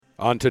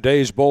On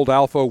today's Bold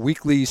Alpha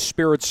Weekly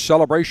Spirits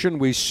Celebration,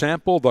 we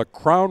sample the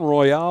Crown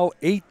Royal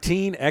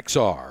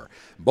 18XR.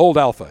 Bold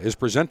Alpha is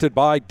presented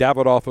by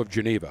Davidoff of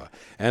Geneva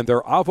and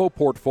their Avo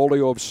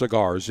portfolio of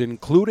cigars,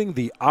 including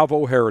the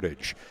Avo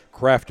Heritage.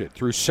 Crafted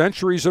through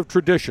centuries of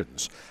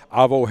traditions,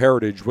 Avo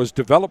Heritage was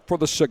developed for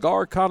the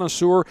cigar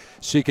connoisseur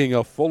seeking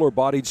a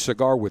fuller-bodied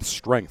cigar with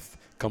strength,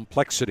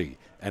 complexity,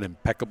 and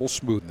impeccable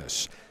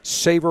smoothness.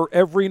 Savor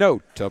every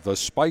note of the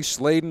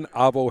spice-laden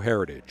Avo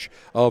Heritage.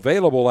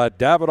 Available at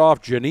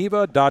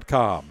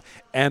DavidoffGeneva.com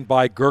and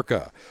by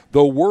Gurkha,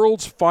 the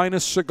world's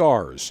finest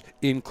cigars,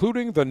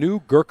 including the new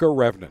Gurkha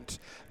Revenant.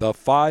 The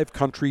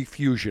five-country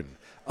fusion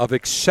of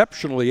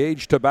exceptionally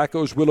aged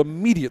tobaccos will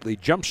immediately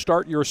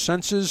jumpstart your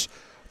senses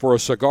for a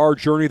cigar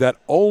journey that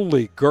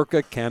only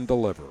Gurkha can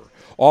deliver.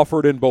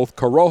 Offered in both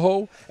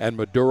Corojo and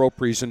Maduro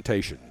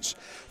presentations.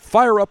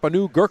 Fire up a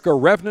new Gurkha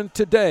Revenant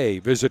today.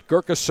 Visit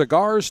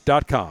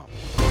GurkhaCigars.com.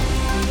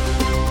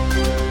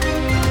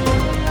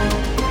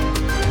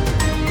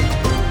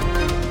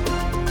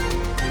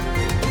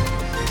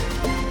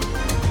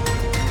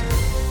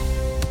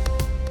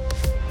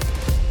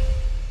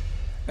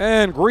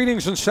 And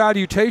greetings and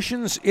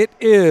salutations. It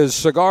is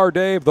Cigar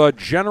Dave, the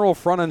General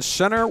Front and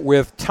Center,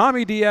 with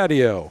Tommy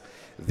Diadio,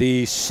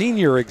 the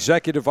Senior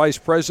Executive Vice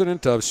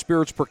President of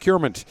Spirits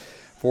Procurement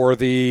for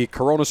the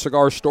Corona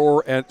Cigar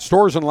Store and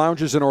Stores and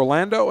Lounges in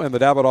Orlando and the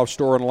Davidoff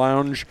Store and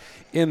Lounge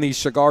in the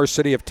cigar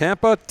city of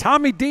Tampa.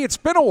 Tommy D, it's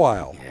been a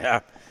while. Yeah,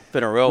 it's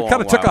been a real long while.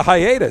 We kind of took a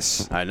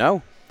hiatus. I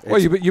know. Well,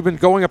 you've been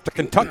going up to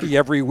Kentucky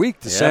every week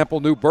to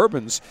sample new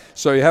bourbons,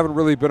 so you haven't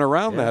really been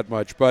around that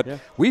much. But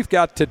we've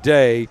got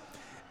today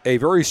a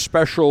very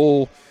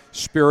special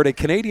spirit, a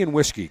Canadian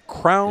whiskey,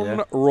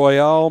 Crown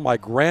Royal. My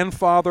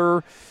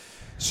grandfather,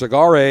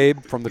 Cigar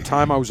Abe, from the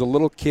time I was a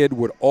little kid,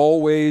 would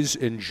always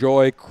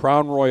enjoy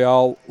Crown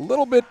Royal a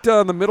little bit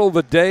in the middle of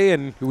the day,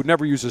 and he would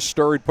never use a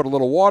stir. He'd put a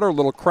little water, a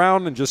little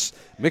Crown, and just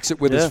mix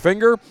it with his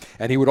finger.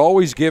 And he would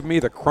always give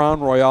me the Crown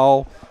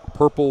Royal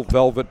purple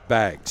velvet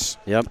bags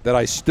that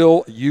I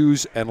still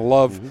use and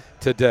love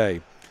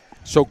today.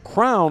 So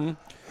Crown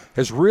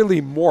has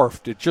really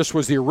morphed. It just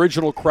was the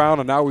original Crown,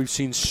 and now we've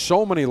seen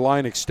so many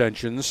line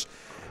extensions.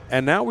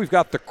 And now we've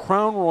got the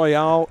Crown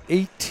Royal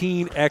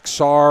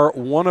 18XR.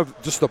 One of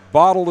just the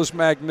bottle is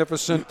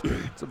magnificent.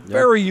 It's a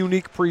very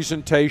unique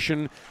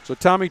presentation. So,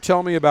 Tommy,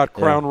 tell me about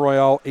Crown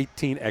Royal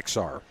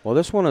 18XR. Well,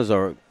 this one is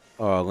a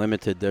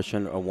limited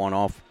edition, a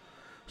one-off.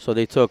 So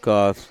they took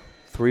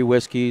 3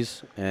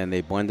 whiskeys and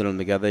they blended them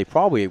together. They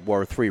probably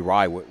were 3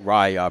 rye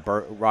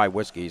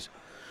whiskeys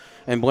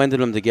and blended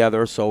them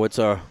together. So it's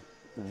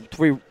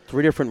three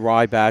different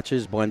rye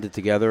batches blended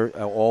together.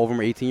 All of them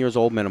are 18 years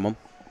old minimum.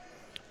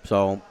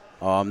 So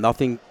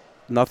nothing.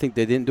 They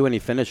didn't do any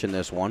finish in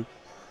this one.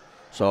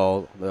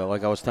 So,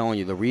 like I was telling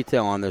you, the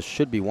retail on this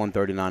should be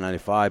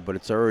 $139.95, but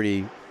it's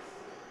already,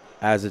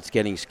 as it's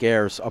getting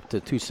scarce, up to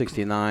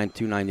 $269,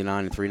 $299,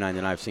 and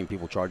 $399. I've seen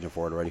people charging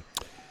for it already.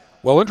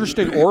 Well,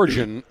 interesting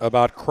origin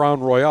about Crown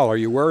Royal. Are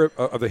you aware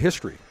of the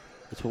history?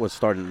 It's what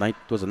started.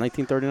 Was it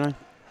 1939?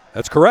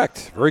 That's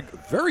correct. Very,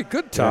 very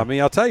good, Tommy.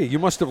 I'll tell you, you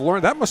must have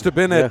learned. That must have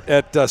been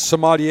at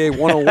Sommelier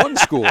 101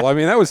 school. I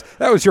mean, that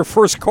was your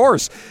first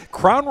course.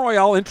 Crown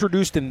Royal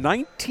introduced in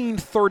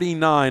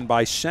 1939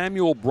 by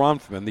Samuel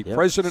Bronfman, the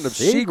president of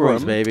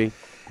Seagram, baby,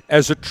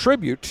 as a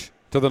tribute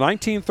to the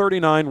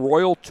 1939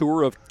 Royal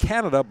Tour of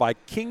Canada by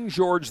King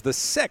George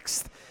VI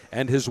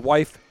and his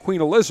wife,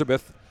 Queen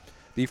Elizabeth,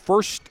 the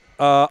first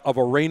of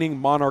a reigning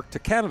monarch to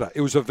Canada.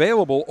 It was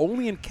available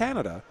only in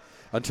Canada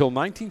until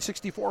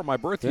 1964, my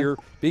birth year,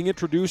 being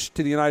introduced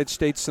to the United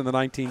States in the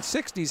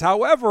 1960s.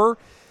 However,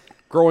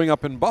 growing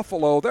up in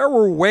Buffalo, there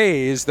were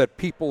ways that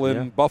people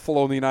in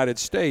Buffalo in the United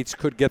States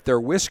could get their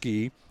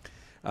whiskey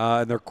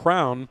and their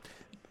Crown,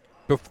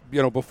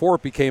 before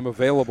it became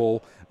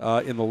available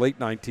in the late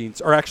 19th,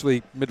 or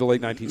actually mid to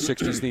late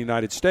 1960s in the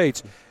United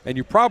States. And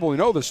you probably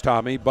know this,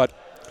 Tommy, but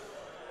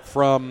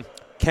from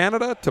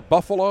Canada to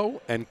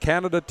Buffalo and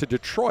Canada to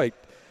Detroit,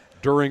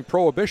 during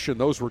Prohibition,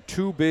 those were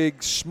 2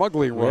 big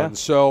smuggling runs.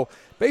 So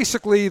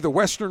basically the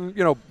western,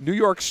 New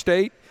York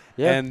State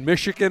and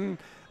Michigan,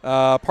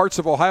 parts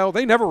of Ohio,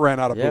 they never ran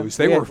out of booze.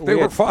 They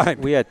were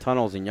fine. We had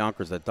tunnels in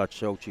Yonkers that Dutch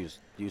Schultz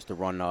used to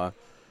run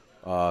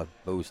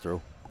booze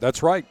through.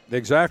 That's right.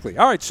 Exactly.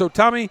 All right, so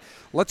Tommy,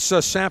 let's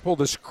sample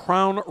this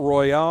Crown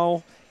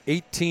Royal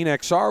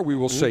 18XR. We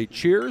will say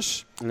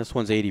cheers. And this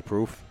one's 80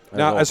 proof.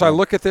 Now, as I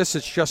look at this,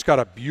 it's just got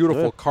a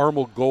beautiful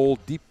caramel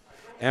gold, deep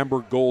amber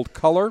gold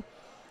color.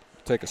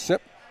 Take a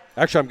sip.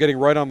 Actually, I'm getting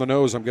right on the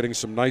nose. I'm getting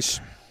some nice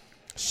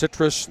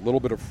citrus, a little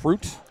bit of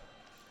fruit.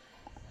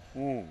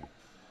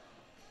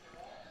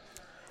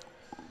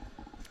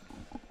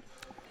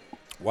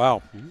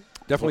 Wow.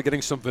 Definitely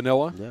getting some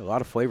vanilla. Yeah, a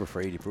lot of flavor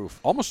for 80 proof.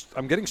 Almost,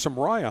 I'm getting some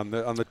rye on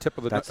the tip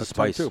of the That's the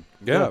spice too.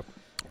 Yeah.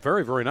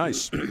 Very, very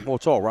nice. Well,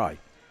 it's all rye.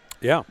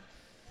 Yeah.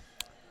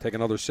 Take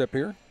another sip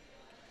here.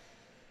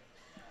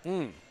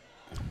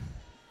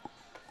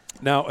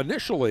 Now,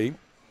 initially,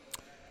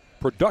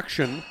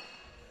 production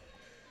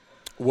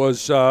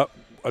was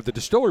the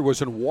distillery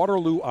was in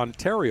Waterloo,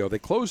 Ontario. They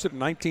closed it in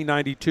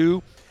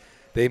 1992.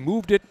 They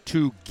moved it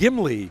to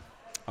Gimli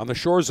on the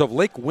shores of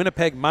Lake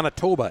Winnipeg,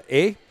 Manitoba,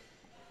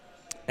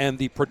 And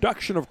the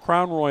production of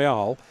Crown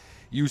Royal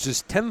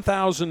uses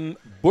 10,000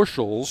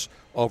 bushels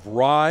of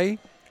rye,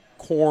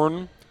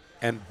 corn,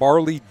 and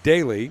barley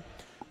daily,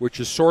 which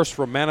is sourced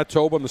from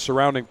Manitoba and the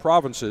surrounding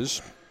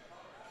provinces.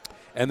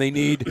 And they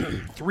need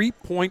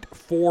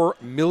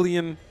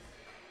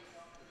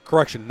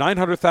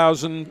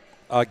 900,000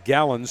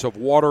 gallons of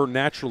water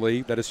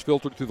naturally that is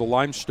filtered through the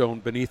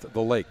limestone beneath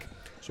the lake.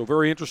 So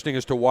very interesting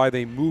as to why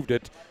they moved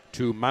it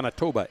to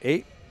Manitoba,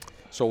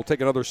 So we'll take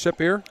another sip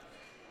here.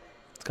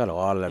 It's got a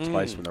lot of that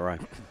spice from the rye.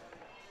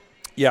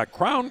 Yeah,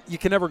 Crown, you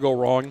can never go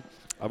wrong.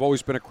 I've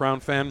always been a Crown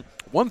fan.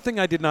 One thing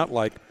I did not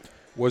like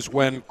was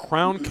when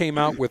Crown came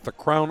out with the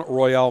Crown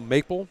Royal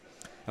Maple,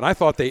 and I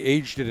thought they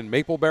aged it in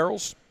maple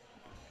barrels.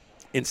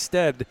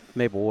 Instead,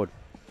 Maplewood.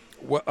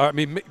 Well, I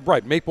mean,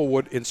 right,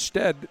 Maplewood.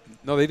 Instead,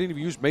 no, they didn't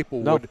even use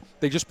Maplewood. No.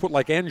 They just put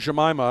like Aunt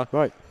Jemima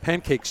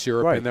pancake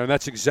syrup in there, and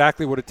that's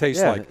exactly what it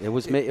tastes like. It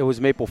was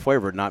maple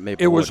flavored, not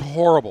Maplewood. It was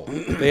horrible.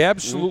 They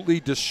absolutely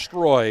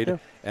destroyed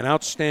an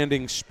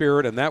outstanding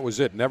spirit, and that was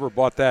it. Never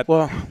bought that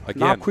again.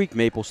 Knob Creek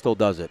Maple still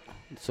does it.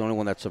 It's the only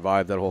one that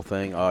survived that whole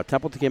thing.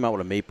 Templeton came out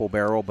with a maple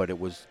barrel, but it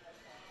was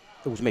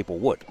maple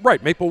wood.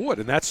 Right, maple wood,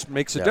 and that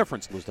makes a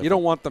difference. You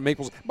don't want the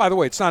maples. By the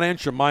way, it's not Aunt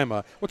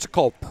Jemima. What's it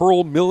called?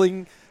 Pearl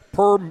milling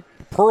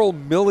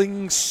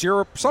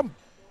syrup, some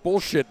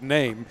bullshit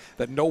name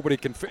that nobody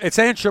can. It's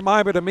Aunt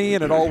Jemima to me,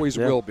 and it always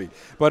will be.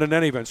 But in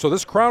any event, so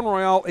this Crown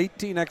Royal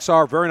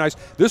 18XR, very nice.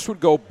 This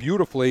would go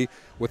beautifully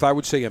with, I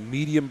would say, a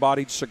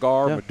medium-bodied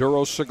cigar,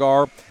 Maduro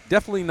cigar.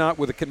 Definitely not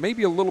with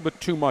maybe a little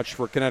bit too much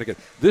for Connecticut.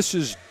 This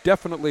is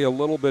definitely a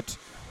little bit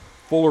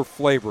fuller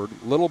flavored,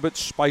 a little bit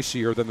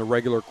spicier than the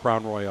regular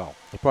Crown Royal.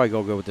 They probably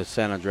go good with the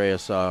San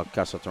Andreas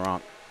Casa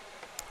Torrent.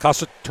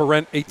 Casa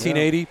Torrent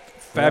 1880,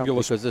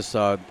 fabulous. Because this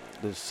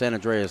the San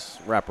Andreas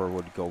wrapper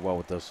would go well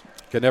with this.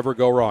 Can never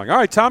go wrong. All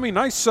right, Tommy,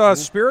 nice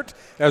spirit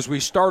as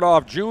we start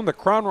off June. The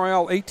Crown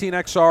Royal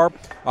 18XR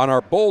on our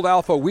Bold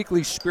Alpha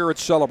Weekly Spirit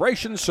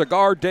Celebration.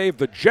 Cigar Dave,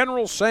 the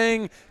General,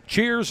 saying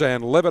cheers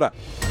and live it up.